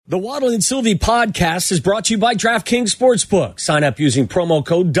The Waddle and Sylvie podcast is brought to you by DraftKings Sportsbook. Sign up using promo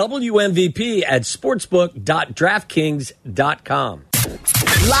code WMVP at sportsbook.draftkings.com.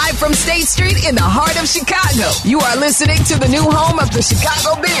 Live from State Street in the heart of Chicago, you are listening to the new home of the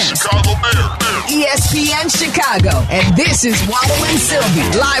Chicago Bears. ESPN Chicago. And this is Waddle and Sylvie,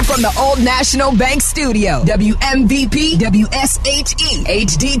 live from the Old National Bank Studio. WMVP, WSHE,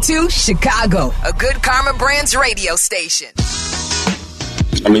 HD2, Chicago. A Good Karma Brands radio station.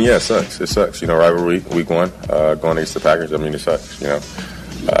 I mean, yeah, it sucks. It sucks. Rivalry week one, going against the Packers. I mean, it sucks.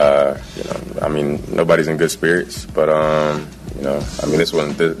 I mean, nobody's in good spirits, but this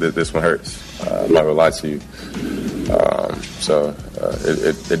one hurts. I'm not gonna lie to you.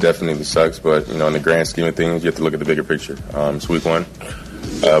 It definitely sucks, but in the grand scheme of things, you have to look at the bigger picture. It's week one.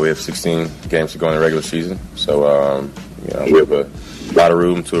 We have 16 games to go in the regular season, so we have a lot of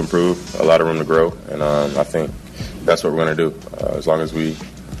room to improve, a lot of room to grow, and I think that's what we're gonna do. As long as we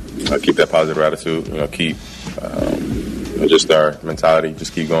keep that positive attitude, keep just our mentality,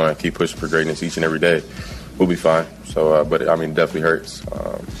 just keep going, keep pushing for greatness each and every day, we'll be fine. So, but it definitely hurts.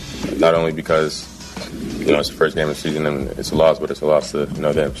 Not only because it's the first game of the season and it's a loss, but it's a loss to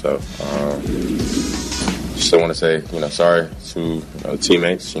them. So, just want to say sorry to the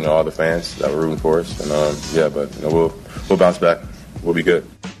teammates, all the fans that were rooting for us, and but we'll bounce back. We'll be good.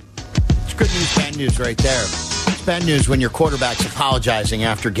 It's good news, bad news right there. It's bad news when your quarterback's apologizing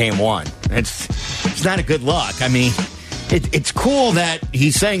after game one. It's not a good look. I mean, it's cool that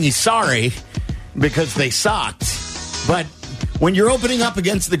he's saying he's sorry because they sucked. But when you're opening up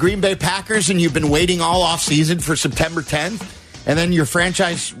against the Green Bay Packers and you've been waiting all offseason for September 10th, and then your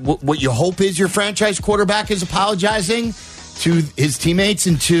franchise, what you hope is your franchise quarterback is apologizing to his teammates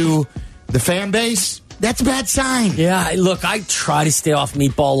and to the fan base, that's a bad sign. Yeah, look, I try to stay off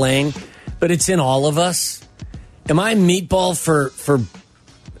Meatball Lane, but it's in all of us. Am I Meatball for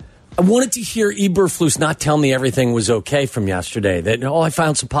I wanted to hear Eberflus not tell me everything was okay from yesterday. That, I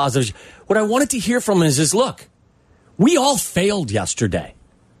found some positives. What I wanted to hear from him is look, we all failed yesterday.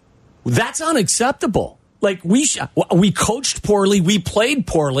 That's unacceptable. Like, we coached poorly. We played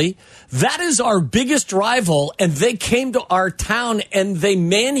poorly. That is our biggest rival, and they came to our town, and they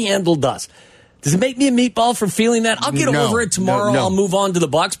manhandled us. Does it make me a meatball for feeling that? I'll get over it tomorrow. No. I'll move on to the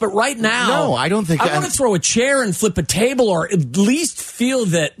Bucs. But right now, no, I don't think I want to throw a chair and flip a table, or at least feel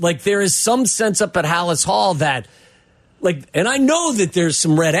that there is some sense up at Hallis Hall that and I know that there's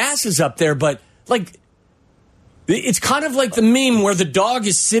some red asses up there, but it's kind of like the meme where the dog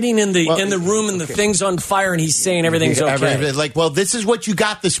is sitting in the room and the thing's on fire and he's saying everything's okay. This is what you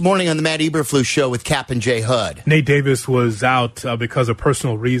got this morning on the Matt Eberflus show with Cap and Jay Hood. Nate Davis was out because of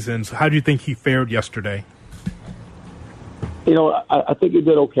personal reasons. How do you think he fared yesterday? I think he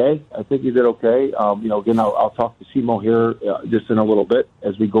did okay. Again, I'll talk to Simo here just in a little bit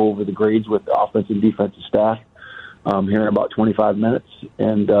as we go over the grades with the offensive and defensive staff here in about 25 minutes,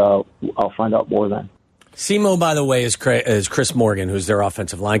 and I'll find out more then. Simo, by the way, is Chris Morgan, who's their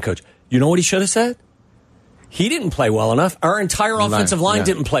offensive line coach. You know what he should have said? He didn't play well enough. Our entire offensive line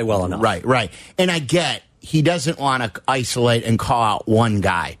didn't play well enough. Right. And I get he doesn't want to isolate and call out one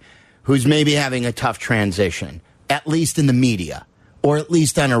guy who's maybe having a tough transition, at least in the media or at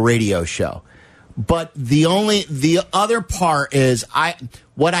least on a radio show. But the other part is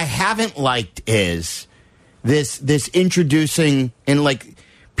what I haven't liked is this introducing and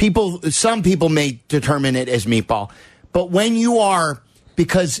some people may determine it as meatball, but when you are,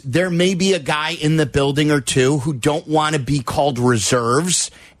 because there may be a guy in the building or two who don't want to be called reserves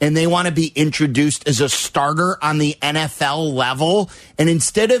and they want to be introduced as a starter on the NFL level. And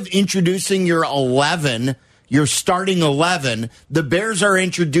instead of introducing your starting 11, the Bears are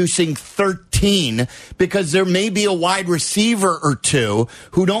introducing 13 because there may be a wide receiver or two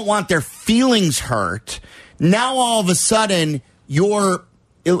who don't want their feelings hurt. Now all of a sudden you're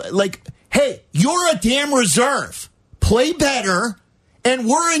hey, you're a damn reserve. Play better, and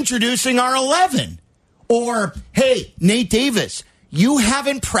we're introducing our 11. Or, hey, Nate Davis, you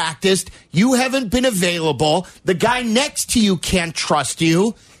haven't practiced. You haven't been available. The guy next to you can't trust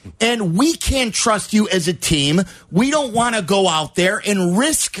you, and we can't trust you as a team. We don't want to go out there and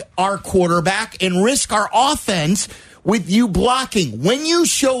risk our quarterback and risk our offense with you blocking. When you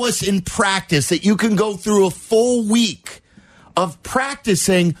show us in practice that you can go through a full week of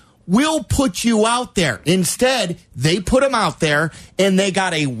practicing, we'll put you out there. Instead, they put him out there, and they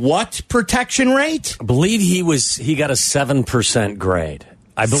got a what protection rate? I believe he got a 7% grade.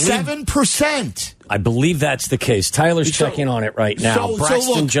 7%. I believe that's the case. Tyler's checking on it right now.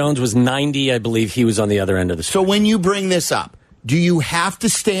 Braxton Jones was 90. I believe he was on the other end of the spectrum. So when you bring this up, do you have to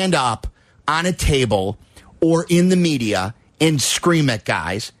stand up on a table or in the media and scream at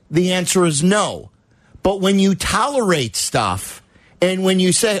guys? The answer is no. But when you tolerate stuff and when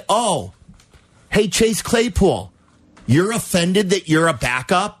you say, oh, hey, Chase Claypool, you're offended that you're a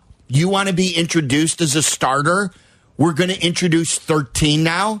backup? You want to be introduced as a starter? We're going to introduce 13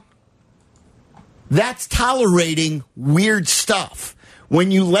 now? That's tolerating weird stuff.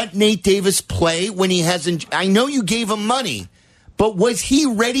 When you let Nate Davis play when he hasn't, I know you gave him money, but was he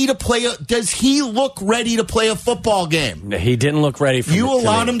ready to play? Does he look ready to play a football game? No, he didn't look ready for You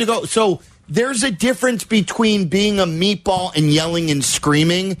allowed him to go. So there's a difference between being a meatball and yelling and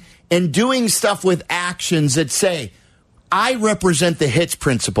screaming and doing stuff with actions that say, I represent the HITS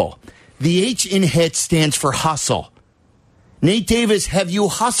principle. The H in HITS stands for hustle. Nate Davis, have you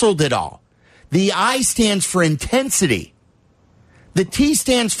hustled at all? The I stands for intensity. The T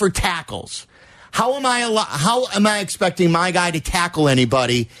stands for tackles. How am I expecting my guy to tackle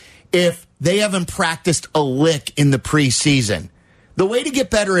anybody if they haven't practiced a lick in the preseason? The way to get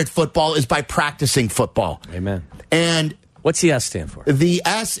better at football is by practicing football. Amen. And what's the S stand for? The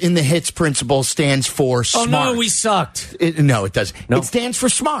S in the HITS principle stands for smart. Oh, no, we sucked. No, it doesn't. Nope. It stands for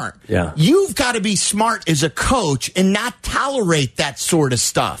smart. Yeah. You've got to be smart as a coach and not tolerate that sort of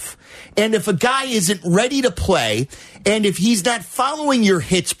stuff. And if a guy isn't ready to play, and if he's not following your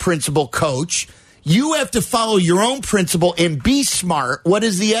HITS principle, coach, you have to follow your own principle and be smart. What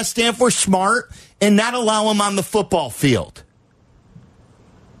does the S stand for? Smart. And not allow him on the football field.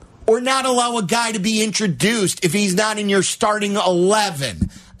 Or not allow a guy to be introduced if he's not in your starting 11.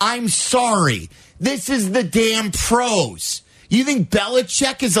 I'm sorry. This is the damn pros. You think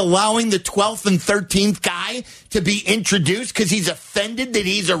Belichick is allowing the 12th and 13th guy to be introduced because he's offended that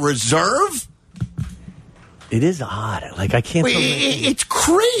he's a reserve? It is odd. Like, I can't... It's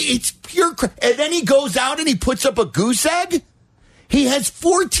crazy. It's pure... And then he goes out and he puts up a goose egg? He has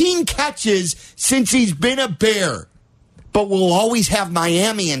 14 catches since he's been a Bear. But we'll always have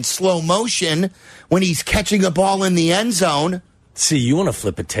Miami in slow motion when he's catching a ball in the end zone. See, you want to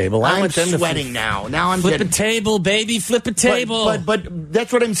flip a table. I'm sweating now. Now I'm flip a table, baby. Flip a table. But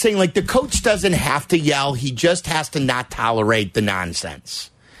that's what I'm saying. Like, the coach doesn't have to yell. He just has to not tolerate the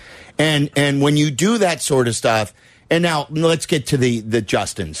nonsense. And when you do that sort of stuff, and now let's get to the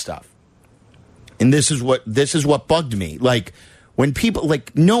Justin stuff. And this is what bugged me. Like, when people,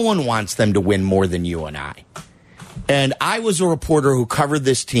 like, no one wants them to win more than you and I. And I was a reporter who covered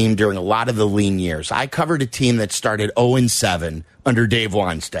this team during a lot of the lean years. I covered a team that started 0-7 under Dave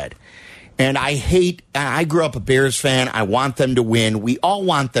Wanstead. And I grew up a Bears fan. I want them to win. We all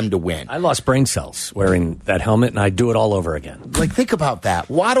want them to win. I lost brain cells wearing that helmet, and I'd do it all over again. Like, think about that.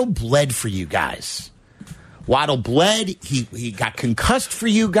 Waddle bled for you guys. Waddle bled. He got concussed for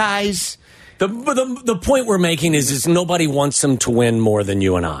you guys. The point we're making is nobody wants them to win more than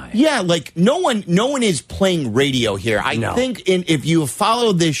you and I. Yeah, like no one is playing radio here. I think if you have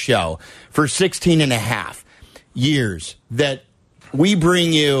followed this show for 16 and a half years, that we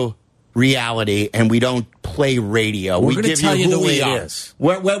bring you reality and we don't play radio. We give you who the way we are. It is.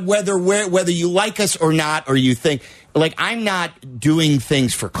 Whether you like us or not, or you think, like, I'm not doing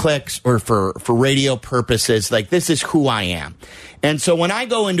things for clicks or for radio purposes. Like, this is who I am. And so when I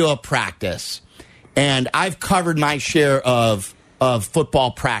go into a practice, and I've covered my share of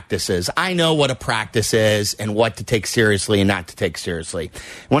football practices, I know what a practice is and what to take seriously and not to take seriously.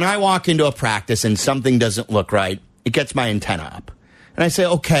 When I walk into a practice and something doesn't look right, it gets my antenna up. And I say,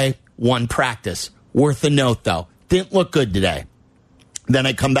 okay, one practice. Worth a note, though. Didn't look good today. Then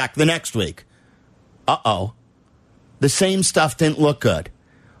I come back the next week. Uh-oh. The same stuff didn't look good.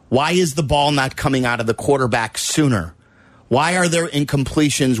 Why is the ball not coming out of the quarterback sooner? Why are there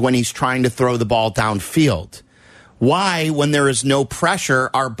incompletions when he's trying to throw the ball downfield? Why, when there is no pressure,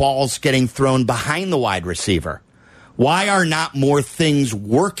 are balls getting thrown behind the wide receiver? Why are not more things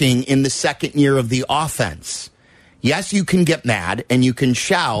working in the second year of the offense? Yes, you can get mad and you can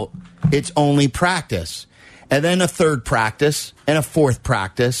shout, it's only practice. And then a third practice and a fourth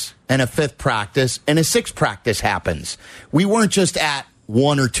practice and a fifth practice and a sixth practice happens. We weren't just at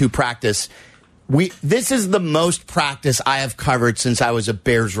one or two practice. This is the most practice I have covered since I was a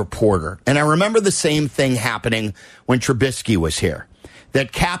Bears reporter. And I remember the same thing happening when Trubisky was here.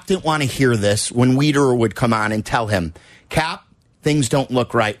 That Cap didn't want to hear this when Wiederer would come on and tell him, Cap, things don't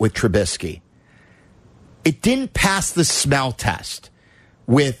look right with Trubisky. It didn't pass the smell test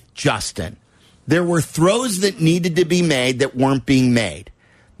with Justin. There were throws that needed to be made that weren't being made.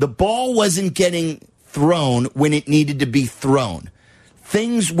 The ball wasn't getting thrown when it needed to be thrown.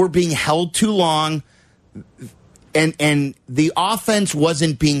 Things were being held too long, and the offense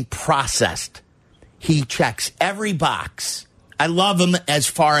wasn't being processed. He checks every box. I love him as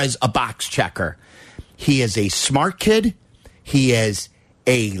far as a box checker. He is a smart kid. He is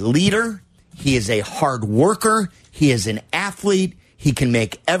a leader. He is a hard worker. He is an athlete. He can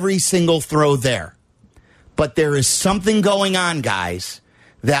make every single throw there. But there is something going on, guys,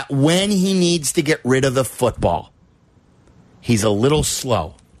 that when he needs to get rid of the football, he's a little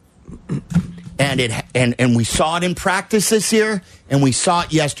slow. And we saw it in practice this year, and we saw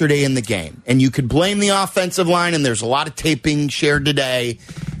it yesterday in the game. And you could blame the offensive line, and there's a lot of tape being shared today.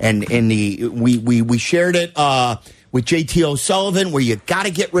 And we shared it with JT O'Sullivan, where you got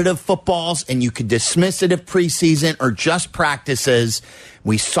to get rid of footballs, and you could dismiss it if preseason or just practices.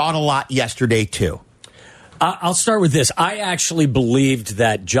 We saw it a lot yesterday, too. I'll start with this. I actually believed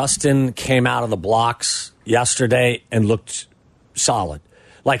that Justin came out of the blocks yesterday and looked solid.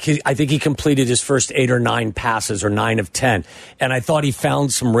 Like, I think he completed his first 8 or 9 passes, or 9 of 10. And I thought he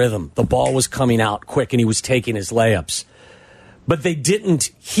found some rhythm. The ball was coming out quick, and he was taking his layups. But they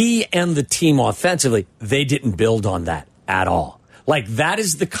didn't, he and the team offensively, they didn't build on that at all. Like, that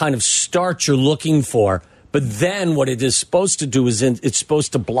is the kind of start you're looking for. But then what it is supposed to do is it's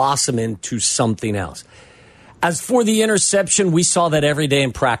supposed to blossom into something else. As for the interception, we saw that every day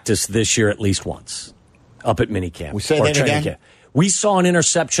in practice this year at least once, up at minicamp. We say that again? Camp. We saw an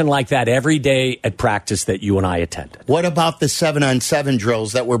interception like that every day at practice that you and I attended. What about the 7-on-7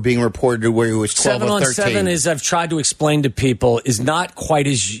 drills that were being reported where it was 12 or 13? 7-on-7, as I've tried to explain to people, is not quite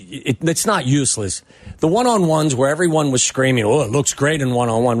as... it's not useless. The one-on-ones where everyone was screaming, oh, it looks great in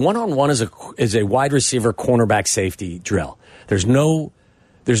one-on-one. One-on-one is a wide receiver cornerback safety drill. There's no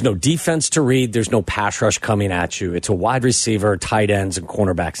defense to read. There's no pass rush coming at you. It's a wide receiver, tight ends, and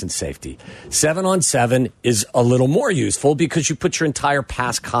cornerbacks and safety. 7-on-7 is a little more useful because you put your entire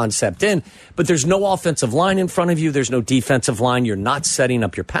pass concept in, but there's no offensive line in front of you. There's no defensive line. You're not setting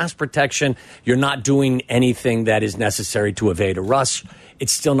up your pass protection. You're not doing anything that is necessary to evade a rush.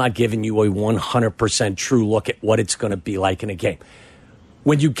 It's still not giving you a 100% true look at what it's going to be like in a game.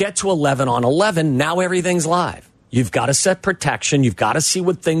 When you get to 11-on-11, now everything's live. You've got to set protection. You've got to see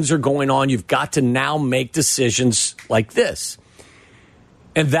what things are going on. You've got to now make decisions like this.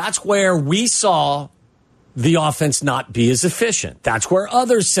 And that's where we saw the offense not be as efficient. That's where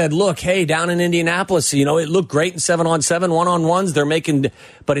others said, look, hey, down in Indianapolis, it looked great in 7-on-7, one-on-ones. They're making,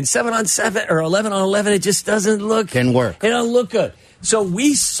 but in 7-on-7 or 11-on-11, it just doesn't look. Didn't work. It doesn't look good. So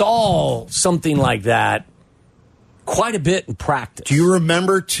we saw something like that quite a bit in practice. Do you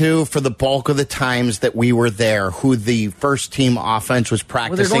remember, too, for the bulk of the times that we were there, who the first-team offense was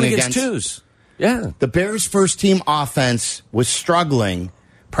practicing they're going against? Twos. Yeah. The Bears' first-team offense was struggling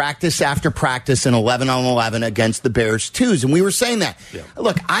practice after practice in 11-on-11 against the Bears' twos, and we were saying that. Yeah.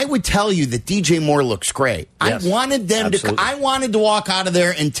 Look, I would tell you that DJ Moore looks great. Yes, I wanted to walk out of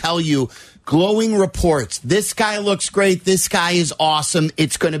there and tell you glowing reports. This guy looks great. This guy is awesome.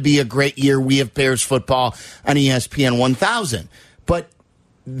 It's going to be a great year. We have Bears football on ESPN 1000. But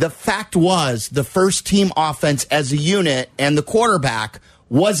the fact was the first-team offense as a unit and the quarterback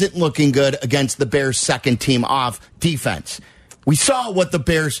wasn't looking good against the Bears' second-team defense. We saw what the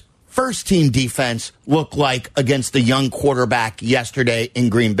Bears' first-team defense looked like against the young quarterback yesterday in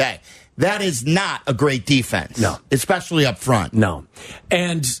Green Bay. That is not a great defense. No. Especially up front. No.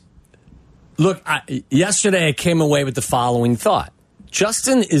 And look, yesterday I came away with the following thought.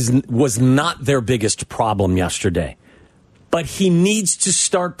 Justin was not their biggest problem yesterday, but he needs to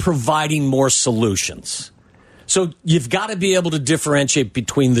start providing more solutions. So you've got to be able to differentiate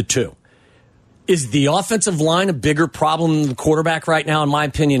between the two. Is the offensive line a bigger problem than the quarterback right now? In my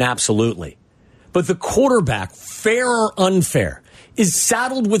opinion, absolutely. But the quarterback, fair or unfair, is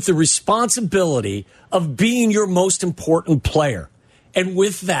saddled with the responsibility of being your most important player. And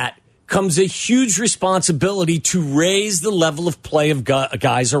with that comes a huge responsibility to raise the level of play of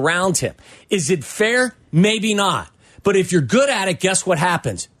guys around him. Is it fair? Maybe not. But if you're good at it, guess what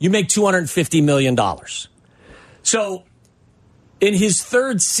happens? You make $250 million. So in his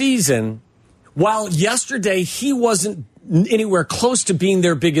third season, while yesterday he wasn't anywhere close to being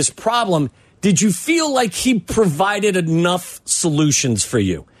their biggest problem, did you feel like he provided enough solutions for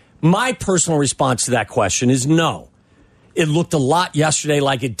you? My personal response to that question is no. It looked a lot yesterday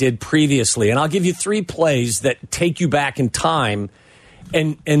like it did previously. And I'll give you 3 plays that take you back in time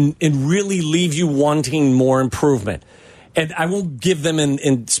and really leave you wanting more improvement. And I won't give them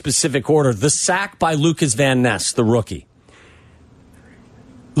in specific order. The sack by Lucas Van Ness, the rookie.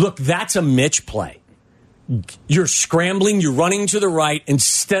 Look, that's a Mitch play. You're scrambling, you're running to the right.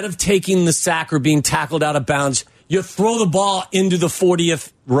 Instead of taking the sack or being tackled out of bounds, you throw the ball into the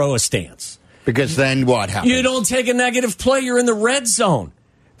 40th row of stands. Because then what happens? You don't take a negative play, you're in the red zone.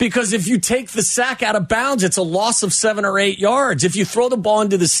 Because if you take the sack out of bounds, it's a loss of 7 or 8 yards. If you throw the ball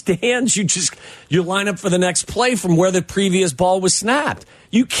into the stands, you line up for the next play from where the previous ball was snapped.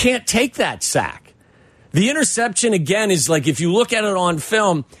 You can't take that sack. The interception, again, is like if you look at it on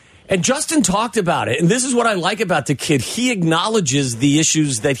film, and Justin talked about it, and this is what I like about the kid. He acknowledges the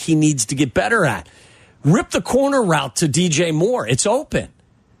issues that he needs to get better at. Rip the corner route to DJ Moore. It's open.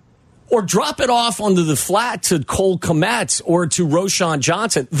 Or drop it off onto the flat to Cole Kmet or to Roschon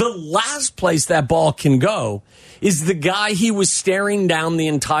Johnson. The last place that ball can go is the guy he was staring down the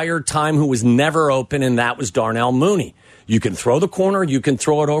entire time who was never open, and that was Darnell Mooney. You can throw the corner, you can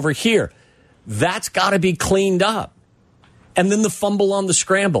throw it over here. That's got to be cleaned up. And then the fumble on the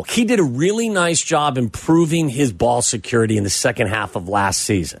scramble. He did a really nice job improving his ball security in the second half of last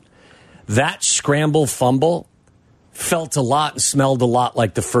season. That scramble fumble felt a lot and smelled a lot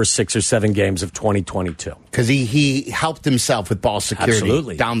like the first 6 or 7 games of 2022. Because he helped himself with ball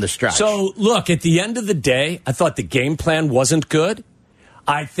security down the stretch. So, look, at the end of the day, I thought the game plan wasn't good.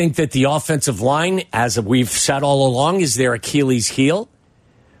 I think that the offensive line, as we've said all along, is their Achilles heel.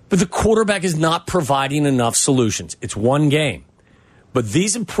 But the quarterback is not providing enough solutions. It's one game. But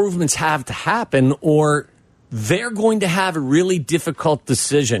these improvements have to happen, or they're going to have a really difficult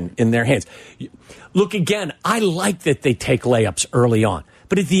decision in their hands. Look, again, I like that they take layups early on.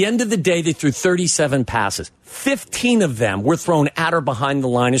 But at the end of the day, they threw 37 passes. 15 of them were thrown at or behind the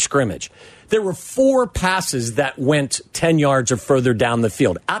line of scrimmage. There were 4 passes that went 10 yards or further down the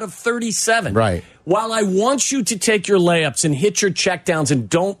field out of 37. Right. While I want you to take your layups and hit your checkdowns and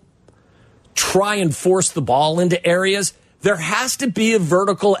don't try and force the ball into areas, there has to be a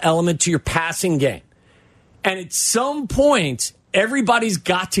vertical element to your passing game. And at some point, everybody's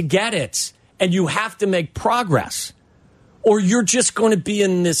got to get it, and you have to make progress. Or you're just going to be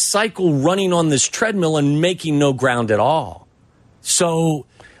in this cycle running on this treadmill and making no ground at all. So,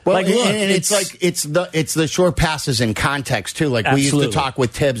 well, like, look, and it's like it's the short passes in context too. Like Absolutely. we used to talk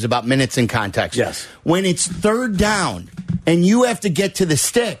with Tibbs about minutes in context. Yes. When it's third down and you have to get to the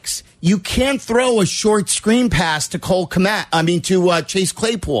sticks, you can't throw a short screen pass to to Chase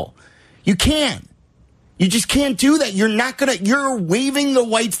Claypool. You can't. You just can't do that. You're waving the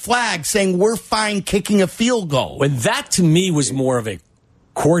white flag saying we're fine kicking a field goal. When that to me was more of a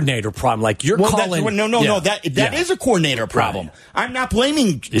coordinator problem. Like you're calling. That is a coordinator problem. Right. I'm not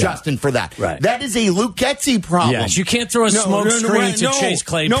blaming Justin for that. Right. That is a Luke Getsy problem. Yes, you can't throw a smoke screen to Chase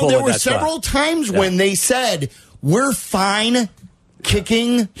Claypool. No, there were several times when they said we're fine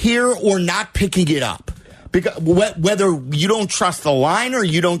kicking here or not picking it up. Because whether you don't trust the line or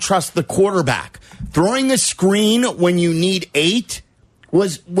you don't trust the quarterback. Throwing a screen when you need 8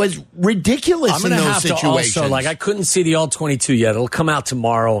 was ridiculous in those situations. To also, I couldn't see the All-22 yet. It'll come out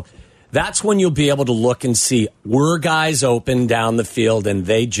tomorrow. That's when you'll be able to look and see, were guys open down the field and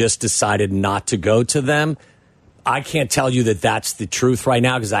they just decided not to go to them? I can't tell you that that's the truth right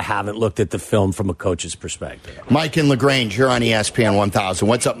now because I haven't looked at the film from a coach's perspective. Mike in LaGrange, you're on ESPN 1000.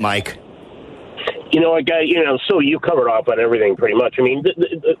 What's up, Mike? So you covered off on everything pretty much. I mean,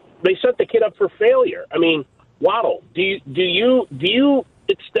 they set the kid up for failure. I mean, Waddle, do you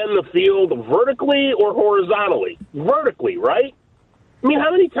extend the field vertically or horizontally? Vertically, right? I mean,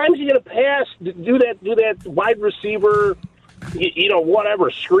 how many times are you going to pass, do that wide receiver,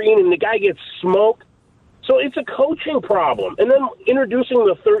 whatever, screen, and the guy gets smoked? So it's a coaching problem. And then introducing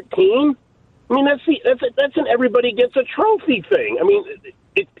the 13, I mean, that's an everybody gets a trophy thing. I mean,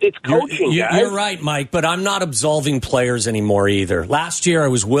 it's coaching, guys. You're right, Mike, but I'm not absolving players anymore either. Last year, I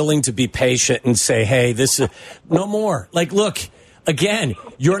was willing to be patient and say, hey, this is no more. Like, look, again,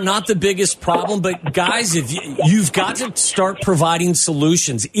 you're not the biggest problem, but guys, if you've got to start providing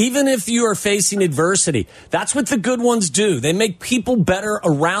solutions, even if you are facing adversity. That's what the good ones do. They make people better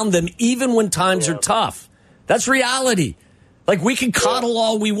around them, even when times are tough. That's reality. Like, we can coddle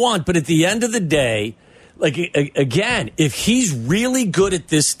all we want, but at the end of the day, like, again, if he's really good at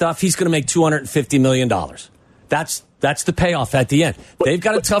this stuff, he's going to make $250 million. That's the payoff at the end. They've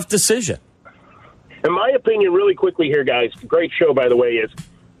got a tough decision. In my opinion, really quickly here, guys, great show, by the way, is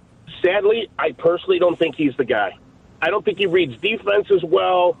sadly, I personally don't think he's the guy. I don't think he reads defenses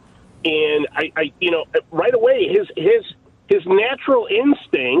well, and I right away, his natural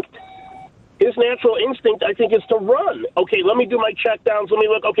instinct, I think, is to run. Okay, let me do my checkdowns. Let me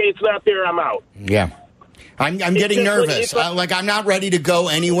look. Okay, it's not there. I'm out. Yeah. I'm getting nervous. I'm not ready to go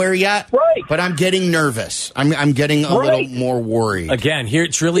anywhere yet. Right. But I'm getting nervous. I'm getting a little more worried. Again, here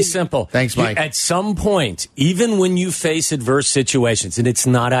it's really simple. Thanks, Mike. At some point, even when you face adverse situations, and it's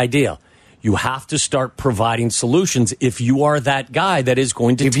not ideal, You have to start providing solutions if you are that guy that is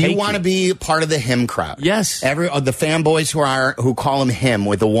going to if take you want to be part of the him crowd. Yes. The fanboys who call him him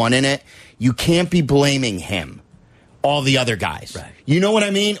with the one in it, you can't be blaming him. All the other guys. Right. You know what I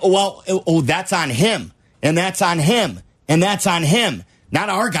mean? Well, that's on him. And that's on him. And that's on him. Not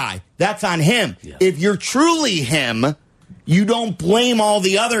our guy. That's on him. Yeah. If you're truly him, you don't blame all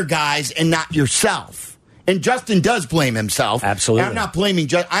the other guys and not yourself. And Justin does blame himself. Absolutely. And I'm not blaming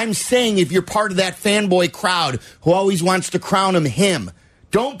Justin. I'm saying if you're part of that fanboy crowd who always wants to crown him,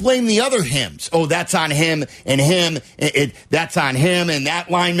 don't blame the other hims. Oh, that's on him and him. That's on him and that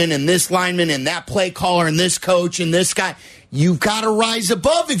lineman and this lineman and that play caller and this coach and this guy. You've got to rise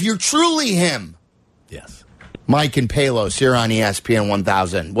above if you're truly him. Yes. Mike and Palos here on ESPN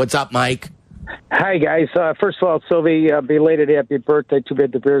 1000. What's up, Mike? Hi, guys. First of all, Sylvie, belated happy birthday. Too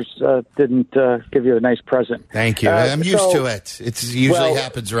bad the Bears didn't give you a nice present. Thank you. I'm used to it. It usually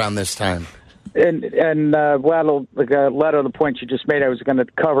happens around this time. And Waddle, a lot of the points you just made I was going to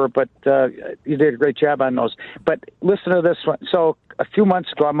cover, but you did a great job on those. But listen to this one. So a few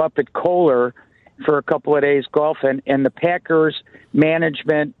months ago, I'm up at Kohler for a couple of days golfing, and the Packers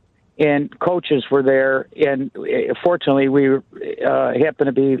management and coaches were there. And fortunately, we happened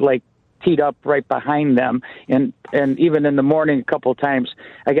to be like teed up right behind them, and even in the morning a couple of times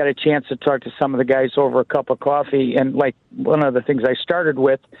I got a chance to talk to some of the guys over a cup of coffee, and like one of the things I started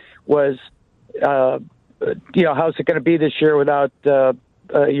with was how's it going to be this year without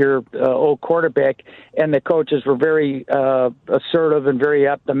your old quarterback? And the coaches were very assertive and very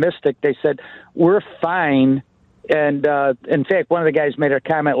optimistic. They said, we're fine. And in fact, one of the guys made a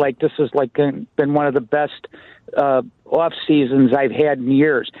comment like, this has like been one of the best off seasons I've had in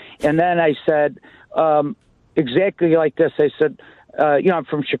years. And then I said, exactly like this. I said, I'm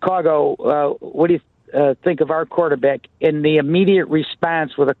from Chicago. What do you think of our quarterback? And the immediate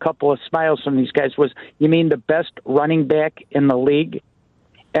response with a couple of smiles from these guys was, you mean the best running back in the league?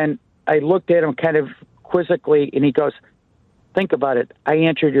 And I looked at him kind of quizzically, and he goes, think about it. I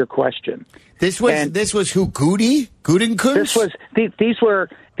answered your question. This was who? Gutekunst? These were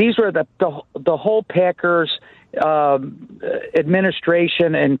the whole Packers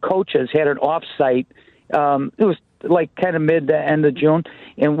administration and coaches had an offsite. It was like kind of mid to end of June,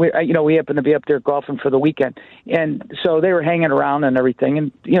 and we happened to be up there golfing for the weekend, and so they were hanging around and everything,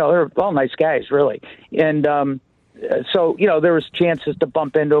 and they're all nice guys, really, and so there was chances to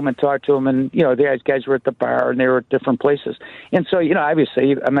bump into them and talk to them, and the guys were at the bar and they were at different places, and so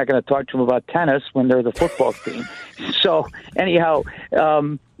obviously I'm not going to talk to them about tennis when they're the football team. So anyhow, but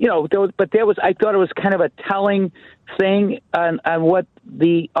I thought it was kind of a telling thing on what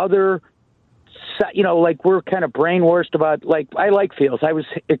the other. Like we're kind of brainwashed about, like, I like Fields. I was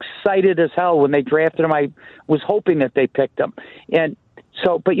excited as hell when they drafted him. I was hoping that they picked him. And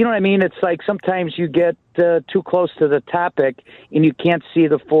so, but you know what I mean? It's like sometimes you get too close to the topic and you can't see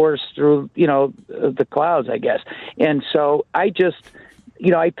the forest through, the clouds, I guess. And so I just,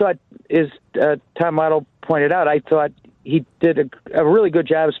 I thought, as Tom Waddle pointed out, I thought he did a really good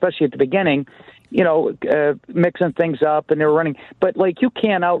job, especially at the beginning, mixing things up, and they were running. But, like, you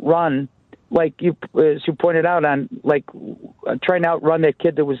can't outrun, like as you pointed out, on like trying to outrun that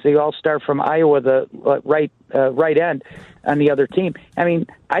kid that was the all-star from Iowa, the right end on the other team. I mean,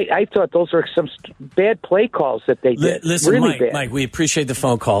 I thought those were some bad play calls that they did. Listen, really Mike, we appreciate the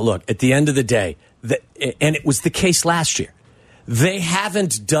phone call. Look, at the end of the day, and it was the case last year, they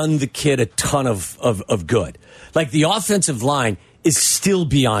haven't done the kid a ton of good. Like, the offensive line is still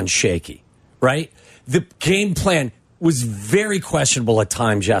beyond shaky, right? The game plan was very questionable at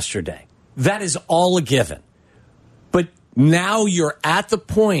times yesterday. That is all a given. But now you're at the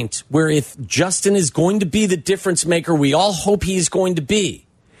point where if Justin is going to be the difference maker we all hope he is going to be,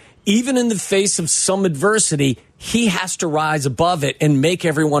 even in the face of some adversity, he has to rise above it and make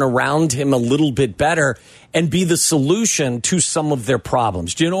everyone around him a little bit better and be the solution to some of their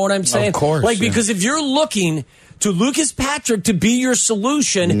problems. Do you know what I'm saying? Of course. Because if you're looking to Lucas Patrick to be your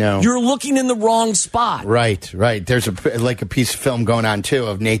solution, you're looking in the wrong spot. Right. There's a piece of film going on, too,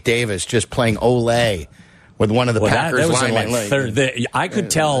 of Nate Davis just playing Ole with one of the Packers linemen. I could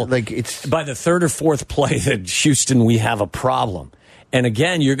tell by the third or fourth play that Houston, we have a problem. And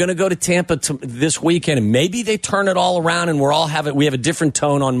again, you're going to go to Tampa this weekend, and maybe they turn it all around, and we have a different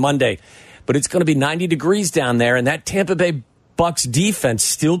tone on Monday. But it's going to be 90 degrees down there, and that Tampa Bay Bucks defense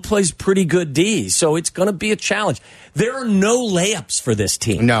still plays pretty good D, so it's going to be a challenge. There are no layups for this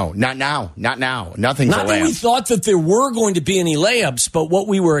team. No, not now. Nothing's not a layup. that we thought that there were going to be any layups, but what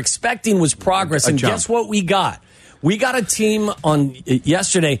we were expecting was progress. And guess what we got? We got a team on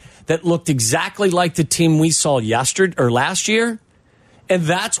yesterday that looked exactly like the team we saw last year. And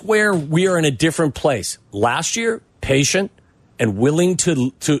that's where we are in a different place. Last year, patient and willing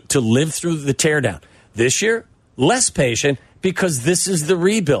to live through the teardown. This year, less patient because this is the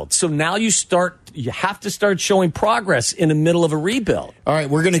rebuild. So now you have to start showing progress in the middle of a rebuild. All right,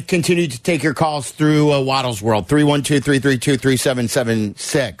 we're going to continue to take your calls through Waddle's World,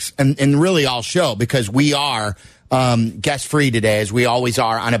 312-332-3776. And really all show because we are guest-free today, as we always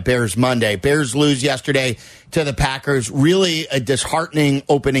are on a Bears Monday. Bears lose yesterday to the Packers. Really a disheartening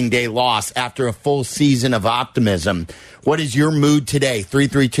opening day loss after a full season of optimism. What is your mood today?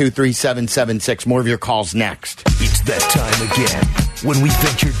 332-3776. More of your calls next. It's that time again when we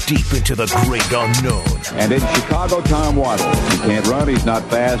venture deep into the great unknown. And in Chicago, Tom Waddle. He can't run, he's not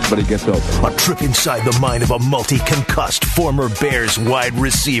fast, but he gets open. A trip inside the mind of a multi-concussed former Bears wide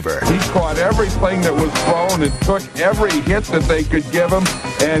receiver. He caught everything that was thrown and took every hit that they could give him,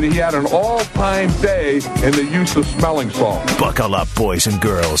 and he had an all-time day in the use of smelling salt. Buckle up, boys and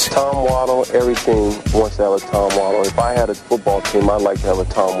girls. Tom Waddle, every team wants to have a Tom Waddle. If I had a football team, I'd like to have a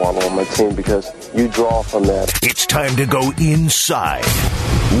Tom Waddle on my team because you draw from that. It's time to go inside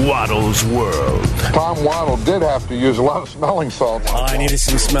Waddle's World. Tom Waddle did have to use a lot of smelling salt. I needed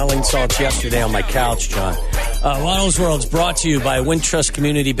some smelling salts yesterday on my couch, John. Waddle's World is brought to you by Wintrust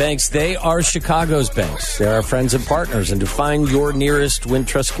Community Banks. They are Chicago's banks. They're our friends and partners. And to find your nearest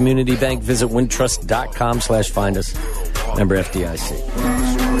Wintrust Community Bank, visit wintrust.com/find us. Member FDIC.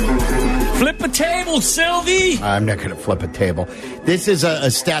 Flip a table, Sylvie! I'm not going to flip a table. This is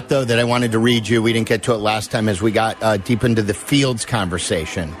a stat, though, that I wanted to read you. We didn't get to it last time as we got deep into the Fields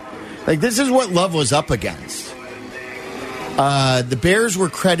conversation. Like, this is what Love was up against. The Bears were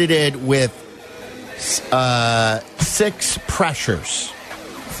credited with 6 pressures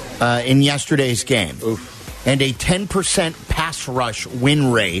in yesterday's game. Oof. And a 10% pass rush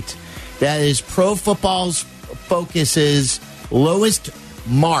win rate. That is Pro Football Focus's lowest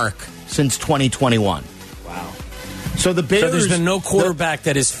mark since 2021. Wow. So the Bears... So there's been no quarterback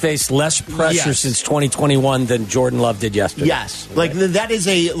that has faced less pressure since 2021 than Jordan Love did yesterday. Yes. Like, that is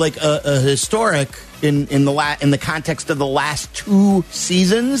a historic in the context of the last 2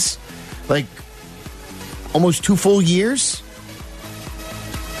 seasons. Like, almost 2 full years.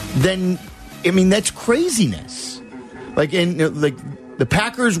 Then, I mean, that's craziness. Like, the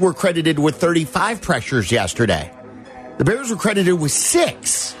Packers were credited with 35 pressures yesterday. The Bears were credited with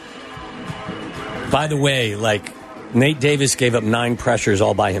 6. By the way, like, Nate Davis gave up 9 pressures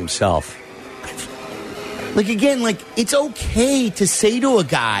all by himself. Like, again, like, it's okay to say to a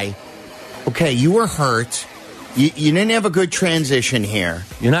guy, okay, you were hurt. You didn't have a good transition here.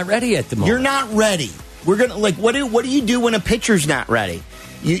 You're not ready at the moment. You're not ready. We're going to, like, what do you do when a pitcher's not ready?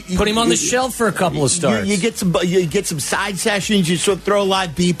 You put him on the shelf for a couple of starts. You get some side sessions. You throw a lot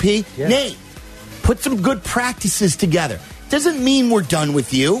of BP. Yeah. Nate, put some good practices together. Doesn't mean we're done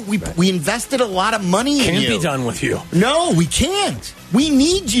with you. We invested a lot of money in you. Can't be done with you. No, we can't. We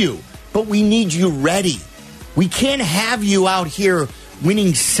need you, but we need you ready. We can't have you out here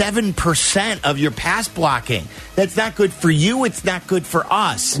winning 7% of your pass blocking. That's not good for you. It's not good for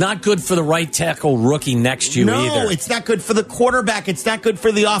us. It's not good for the right tackle rookie next to you either. No, it's not good for the quarterback. It's not good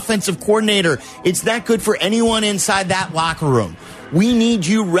for the offensive coordinator. It's not good for anyone inside that locker room. We need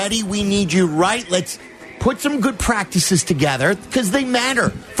you ready. We need you right. Let's put some good practices together because they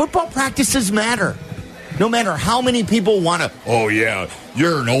matter. Football practices matter. No matter how many people want to, oh, yeah,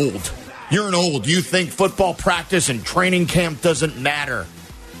 you're an old. You're an old. You think football practice and training camp doesn't matter.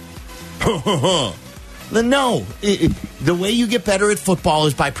 No. The way you get better at football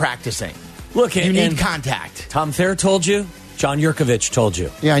is by practicing. Look, you need contact. Tom Thayer told you. John Yurkovich told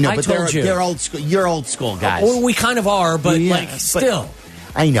you. Yeah, I know, but they're old school. You're old school guys. Well, we kind of are, but still.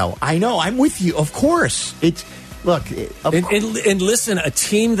 I know. I'm with you. Of course. And listen, a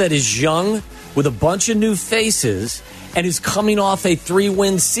team that is young with a bunch of new faces and is coming off a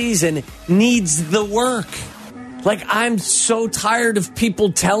 3-win season needs the work. Like, I'm so tired of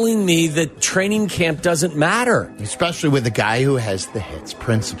people telling me that training camp doesn't matter. Especially with a guy who has the hits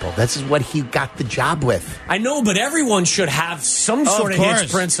principle. This is what he got the job with. I know, but everyone should have some sort of hits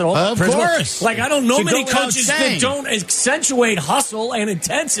principle. Of course. Like, I don't know many coaches that don't accentuate hustle and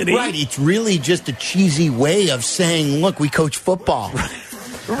intensity. Right. It's really just a cheesy way of saying, look, we coach football.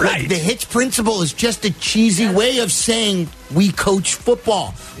 Right. The hits principle is just a cheesy way of saying we coach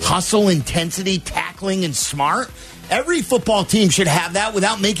football. Hustle, intensity, tackling, and smart. Every football team should have that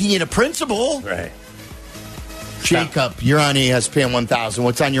without making it a principle. Right. Jacob, you're on ESPN 1000.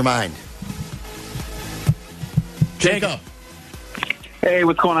 What's on your mind? Jacob. Hey,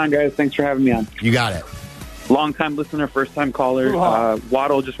 what's going on, guys? Thanks for having me on. You got it. Long-time listener, first-time caller.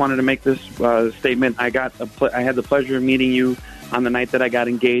 Waddle, just wanted to make this statement. I had the pleasure of meeting you on the night that I got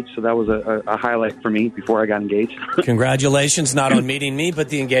engaged. So that was a highlight for me before I got engaged. Congratulations, not on meeting me, but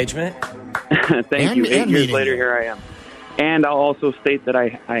the engagement. Thank you. 8 years later, here I am. And I'll also state that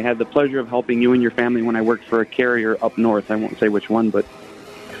I had the pleasure of helping you and your family when I worked for a carrier up north. I won't say which one, but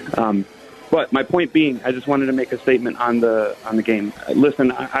my point being, I just wanted to make a statement on the game.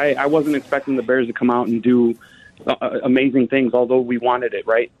 Listen, I wasn't expecting the Bears to come out and do amazing things, although we wanted it,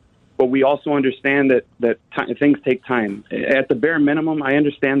 right? But we also understand that things take time. At the bare minimum, I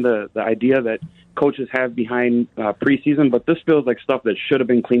understand the idea that coaches have behind preseason, but this feels like stuff that should have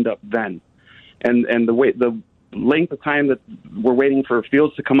been cleaned up then. And the length of time that we're waiting for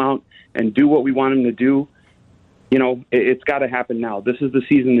Fields to come out and do what we want him to do, it's got to happen now. This is the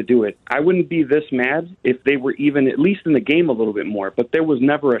season to do it. I wouldn't be this mad if they were even at least in the game a little bit more, but there was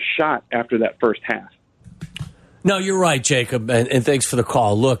never a shot after that first half. No, you're right, Jacob, and thanks for the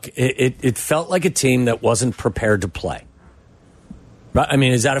call. Look, it felt like a team that wasn't prepared to play. Right? I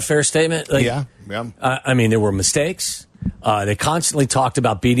mean, is that a fair statement? Yeah. I mean, there were mistakes. They constantly talked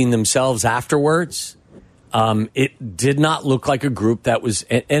about beating themselves afterwards. It did not look like a group that was...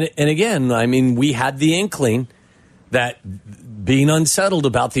 And again, I mean, we had the inkling that being unsettled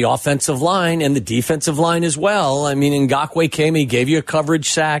about the offensive line and the defensive line as well. I mean, Ngakoue came, he gave you a coverage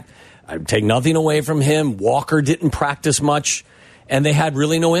sack. I'd take nothing away from him. Walker didn't practice much, and they had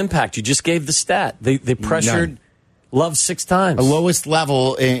really no impact. You just gave the stat. They pressured Love 6 times. The lowest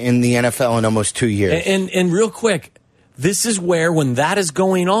level in the NFL in almost 2 years. And real quick, this is where, when that is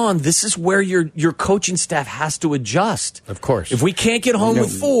going on, this is where your coaching staff has to adjust. Of course. If we can't get home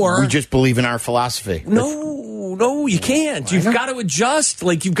with 4... We just believe in our philosophy. No, you can't. You've got to adjust.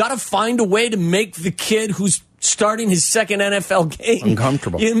 You've got to find a way to make the kid who's starting his second NFL game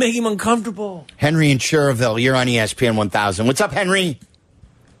uncomfortable. You make him uncomfortable. Henry in Cherville, you're on ESPN 1000. What's up, Henry?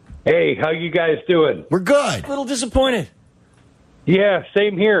 Hey, how you guys doing? We're good. A little disappointed. Yeah,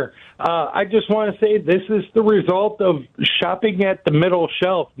 same here. I just want to say this is the result of shopping at the middle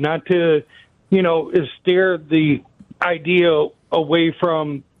shelf, not to, steer the idea away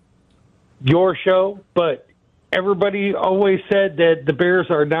from your show, but everybody always said that the Bears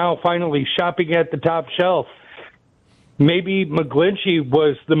are now finally shopping at the top shelf. Maybe McGlinchey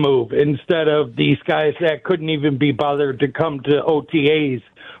was the move instead of these guys that couldn't even be bothered to come to OTAs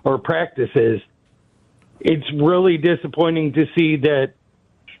or practices. It's really disappointing to see that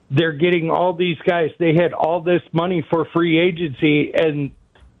they're getting all these guys. They had all this money for free agency, and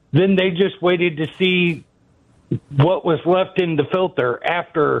then they just waited to see what was left in the filter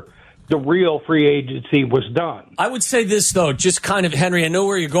after the real free agency was done. I would say this, though, just kind of, Henry, I know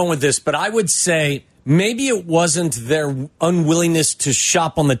where you're going with this, but I would say maybe it wasn't their unwillingness to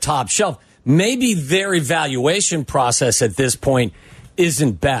shop on the top shelf. Maybe their evaluation process at this point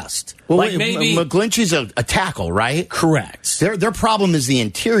isn't best. Well, maybe McGlinchey's a tackle, right? Correct. Their problem is the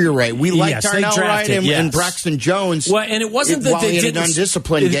interior, right? We liked Darnell Wright and Braxton Jones. Well, and it wasn't that they did an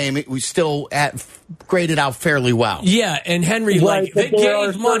undisciplined game. It was still graded out fairly well. Yeah, and Henry, they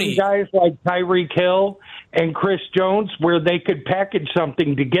gave money. Guys like Tyreek Hill and Chris Jones, where they could package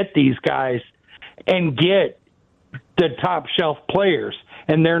something to get these guys and get the top shelf players,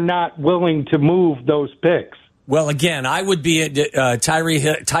 and they're not willing to move those picks. Well, again, I would be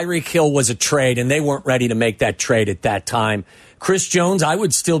Tyreek Hill was a trade, and they weren't ready to make that trade at that time. Chris Jones, I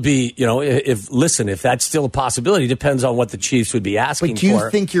would still be, if that's still a possibility, depends on what the Chiefs would be asking for. But do you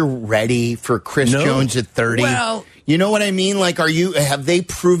think you're ready for Chris Jones at 30? Well, you know what I mean? Have they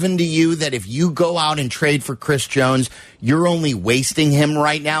proven to you that if you go out and trade for Chris Jones, you're only wasting him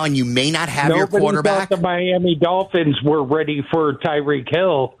right now, and you may not have your quarterback? Nobody thought the Miami Dolphins were ready for Tyreek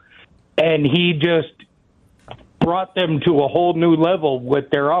Hill, and he just brought them to a whole new level with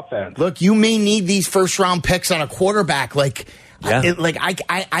their offense. Look, you may need these first-round picks on a quarterback. I'm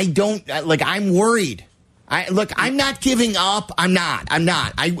worried. I'm not giving up. I'm not.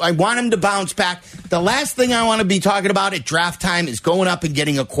 I want him to bounce back. The last thing I want to be talking about at draft time is going up and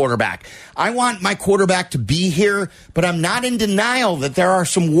getting a quarterback. I want my quarterback to be here, but I'm not in denial that there's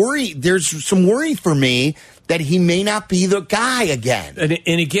some worry for me that he may not be the guy again.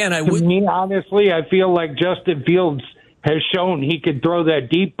 And again, honestly, I feel like Justin Fields has shown he could throw that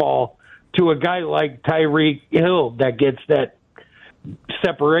deep ball to a guy like Tyreek Hill that gets that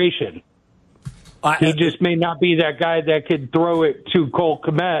separation. He just may not be that guy that could throw it to Cole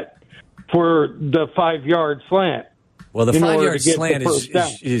Kmet for the 5-yard slant. Well, the 5-yard slant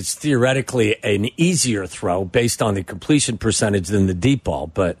is theoretically an easier throw based on the completion percentage than the deep ball.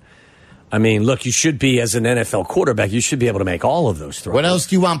 But, I mean, look, you should be, as an NFL quarterback, you should be able to make all of those throws. What else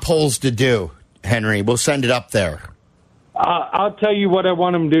do you want Poles to do, Henry? We'll send it up there. I'll tell you what I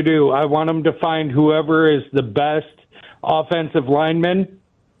want him to do. I want him to find whoever is the best offensive linemen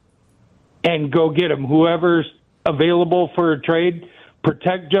and go get him. Whoever's available for a trade,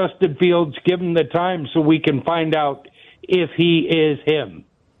 protect Justin Fields, give him the time so we can find out if he is him.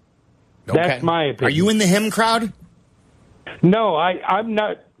 Okay. That's my opinion. Are you in the him crowd? No, I'm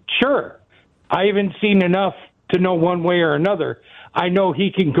not sure. I haven't seen enough to know one way or another. I know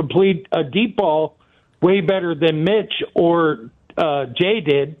he can complete a deep ball way better than Mitch or Jay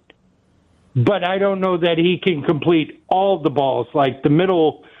did, but I don't know that he can complete all the balls, like the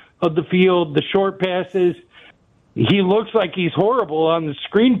middle of the field, the short passes. He looks like he's horrible on the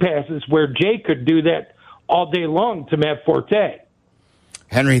screen passes where Jay could do that all day long to Matt Forte.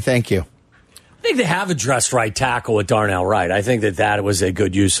 Henry, thank you. I think they have addressed right tackle with Darnell Wright. I think that was a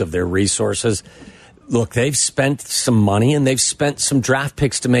good use of their resources. Look, they've spent some money and they've spent some draft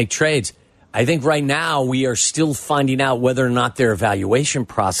picks to make trades. I think right now we are still finding out whether or not their evaluation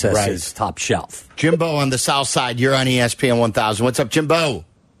process is top shelf. Jimbo on the south side, you're on ESPN 1000. What's up, Jimbo?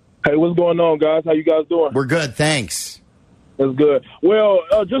 Hey, what's going on, guys? How you guys doing? We're good, thanks. That's good. Well,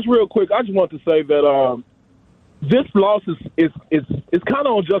 just real quick, I just want to say that this loss is kind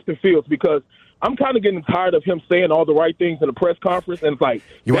of on Justin Fields because I'm kind of getting tired of him saying all the right things in the press conference, and it's like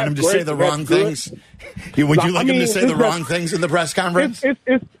you want him to say the wrong things. Would you like him to say the wrong things in the press conference?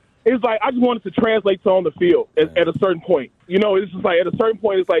 It's like I just wanted to translate to on the field at a certain point. You know, it's just like at a certain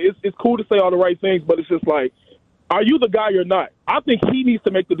point, it's like it's cool to say all the right things, but it's just like, are you the guy or not? I think he needs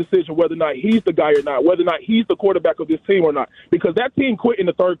to make the decision whether or not he's the guy or not, whether or not he's the quarterback of this team or not, because that team quit in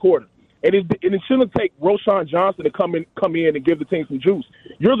the third quarter. And it shouldn't take Roschon Johnson to come in and give the team some juice.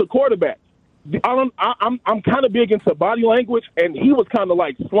 You're the quarterback. I'm kind of big into body language, and he was kind of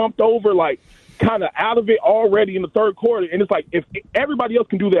like slumped over, like kind of out of it already in the third quarter. And it's like if everybody else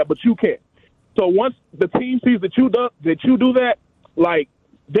can do that, but you can't. So once the team sees that you do that, like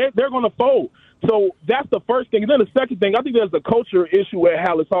they're going to fold. So that's the first thing. And then the second thing, I think there's a culture issue at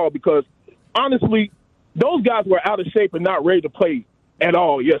Halas Hall because, honestly, those guys were out of shape and not ready to play at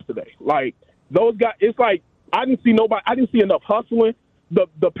all yesterday. Like, those guys, it's like I didn't see enough hustling.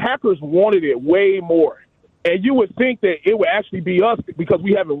 The Packers wanted it way more. And you would think that it would actually be us because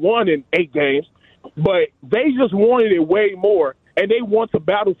we haven't won in 8 games. But they just wanted it way more, and they want to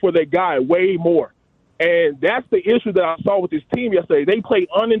battle for their guy way more. And that's the issue that I saw with this team yesterday. They played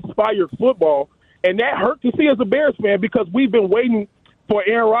uninspired football, and that hurt to see as a Bears fan because we've been waiting for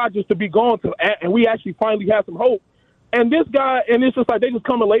Aaron Rodgers to be gone, and we actually finally had some hope. And this guy, and it's just like they just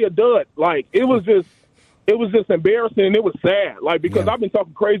come and lay a dud. Like, it was just embarrassing, and it was sad. Like, because I've been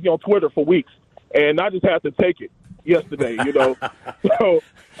talking crazy on Twitter for weeks, and I just had to take it yesterday, you know.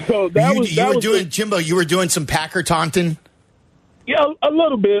 so that was Jimbo, you were doing some Packer taunting? Yeah, a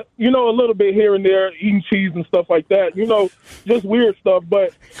little bit, a little bit here and there, eating cheese and stuff like that, just weird stuff.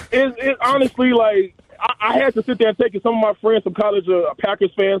 But it honestly, like, I had to sit there and take it. Some of my friends from college are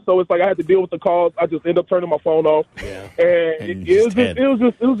Packers fans, so it's like I had to deal with the calls. I just ended up turning my phone off, and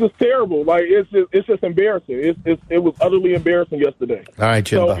it was just terrible. Like it's just embarrassing. It was utterly embarrassing yesterday. All right,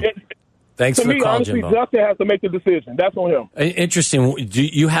 Jimbo. So Thanks for the call, honestly, Jimbo. Justin has to make the decision. That's on him. Interesting. Do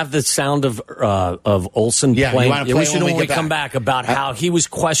you have the sound of Olsen playing? You want to play when we come back about how he was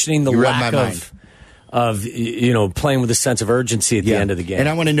questioning the lack of playing with a sense of urgency at the end of the game. And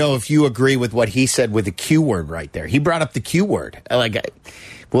I want to know if you agree with what he said with the Q word right there. He brought up the Q word.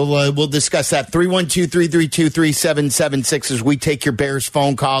 We'll discuss that. 312-332-3776 as we take your Bears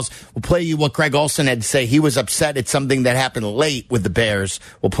phone calls. We'll play you what Greg Olsen had to say. He was upset at something that happened late with the Bears.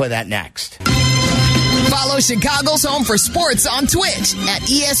 We'll play that next. Follow Chicago's Home for Sports on Twitch at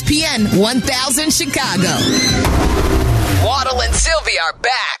ESPN 1000 Chicago. Waddle and Sylvie are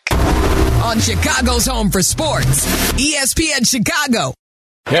back on Chicago's Home for Sports, ESPN Chicago.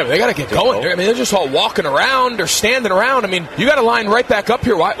 Yeah, they got to get going. I mean, they're just all walking around or standing around. I mean, you got to line right back up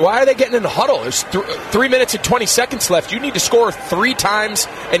here. Why are they getting in the huddle? There's 3 minutes and 20 seconds left. You need to score 3 times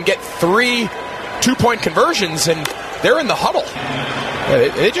and get 3 2-point conversions, and they're in the huddle. Yeah,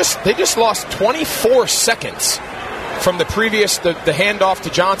 they just lost 24 seconds from the previous the handoff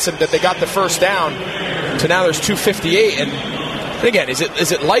to Johnson that they got the first down to now there's 2:58. And again, is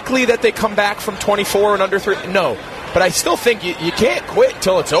it likely that they come back from 24 and under 3? No. But I still think you can't quit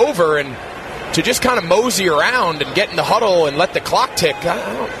until it's over, and to just kind of mosey around and get in the huddle and let the clock tick,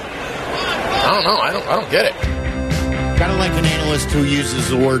 I don't know. I don't get it. Kind of like an analyst who uses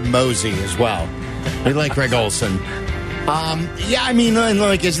the word mosey as well. We like Greg Olsen.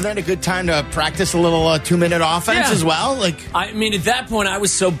 Isn't that a good time to practice a little 2-minute offense as well? I mean, at that point, I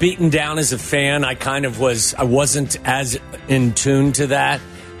was so beaten down as a fan. I wasn't as in tune to that.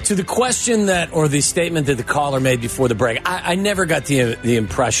 To the question or the statement that the caller made before the break, I never got the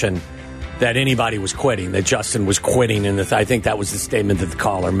impression that anybody was quitting, that Justin was quitting. And I think that was the statement that the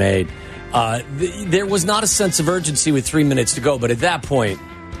caller made. There was not a sense of urgency with 3 minutes to go, but at that point,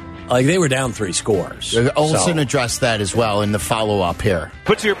 like, they were down 3 scores. Olsen addressed that as well in the follow-up here.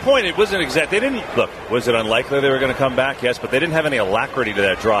 But to your point, it wasn't exact. They didn't look. Was it unlikely they were going to come back? Yes, but they didn't have any alacrity to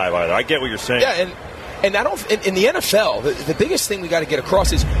that drive either. I get what you're saying. Yeah, and I don't. In the NFL, the biggest thing we got to get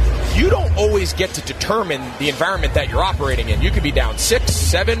across is you don't always get to determine the environment that you're operating in. You could be down 6,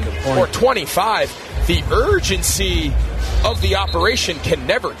 7, or 25. The urgency of the operation can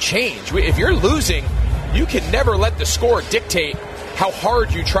never change. If you're losing, you can never let the score dictate how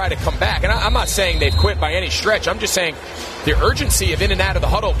hard you try to come back. And I'm not saying they've quit by any stretch. I'm just saying the urgency of in and out of the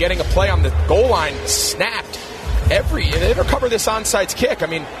huddle, getting a play on the goal line snapped. They recover this onside kick. I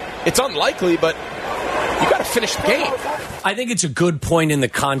mean, it's unlikely, but you got to finish the game. I think it's a good point in the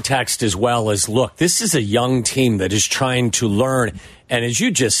context as well as, look, this is a young team that is trying to learn. And as you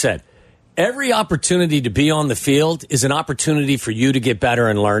just said, every opportunity to be on the field is an opportunity for you to get better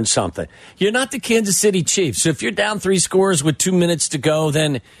and learn something. You're not the Kansas City Chiefs. So if you're down 3 scores with 2 minutes to go,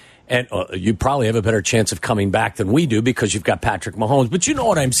 then you probably have a better chance of coming back than we do because you've got Patrick Mahomes. But you know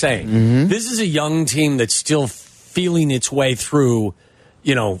what I'm saying. Mm-hmm. This is a young team that's still feeling its way through,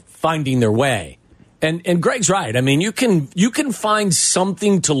 finding their way. And Greg's right. I mean, you can find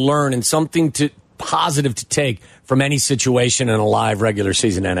something to learn and something positive to take from any situation in a live regular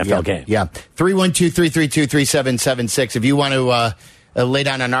season NFL game. Yeah. 312-332-3776. If you want to lay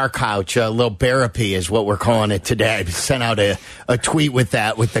down on our couch, a little therapy is what we're calling it today. I sent out a tweet with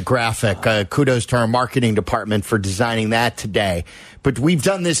that, with the graphic. Kudos to our marketing department for designing that today. But we've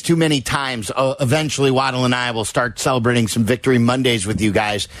done this too many times. Eventually, Waddle and I will start celebrating some Victory Mondays with you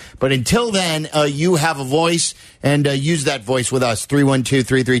guys. But until then, you have a voice, and use that voice with us,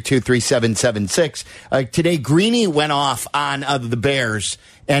 312-332-3776. Today, Greeny went off on the Bears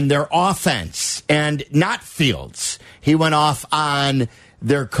and their offense, and not Fields. He went off on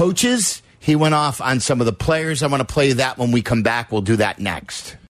their coaches. He went off on some of the players. I want to play that when we come back. We'll do that next.